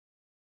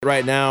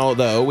Right now,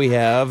 though, we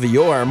have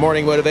your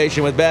morning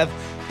motivation with Beth.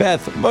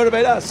 Beth,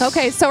 motivate us.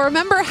 Okay, so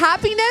remember,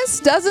 happiness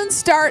doesn't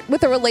start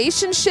with a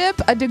relationship,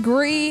 a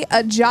degree,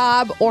 a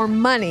job, or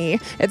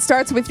money. It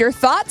starts with your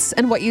thoughts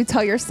and what you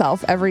tell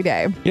yourself every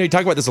day. You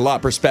talk about this a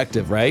lot,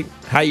 perspective, right?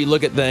 How you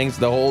look at things,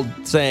 the whole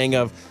saying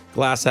of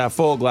glass half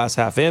full, glass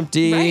half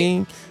empty.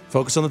 Right.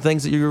 Focus on the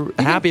things that you're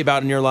happy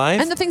about in your life.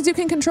 And the things you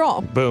can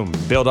control. Boom.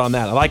 Build on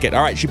that. I like it.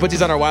 All right. She puts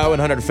these on our Y100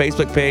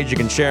 Facebook page. You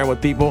can share them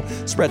with people.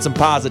 Spread some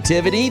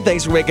positivity.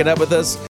 Thanks for waking up with us.